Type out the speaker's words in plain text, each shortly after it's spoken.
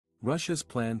Russia's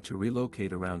plan to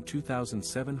relocate around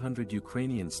 2,700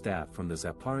 Ukrainian staff from the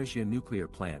Zaporizhzhia nuclear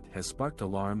plant has sparked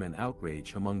alarm and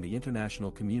outrage among the international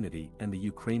community and the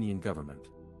Ukrainian government.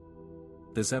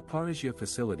 The Zaporizhzhia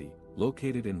facility,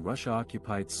 located in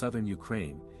Russia-occupied southern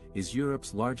Ukraine, is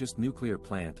Europe's largest nuclear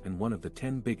plant and one of the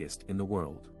 10 biggest in the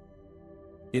world.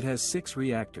 It has 6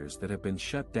 reactors that have been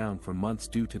shut down for months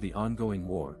due to the ongoing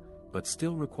war, but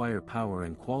still require power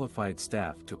and qualified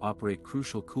staff to operate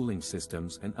crucial cooling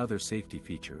systems and other safety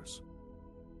features.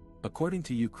 According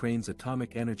to Ukraine's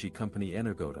atomic energy company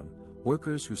Energoatom,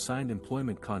 workers who signed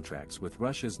employment contracts with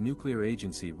Russia's nuclear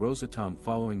agency Rosatom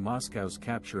following Moscow's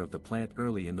capture of the plant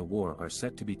early in the war are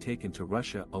set to be taken to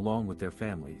Russia along with their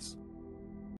families.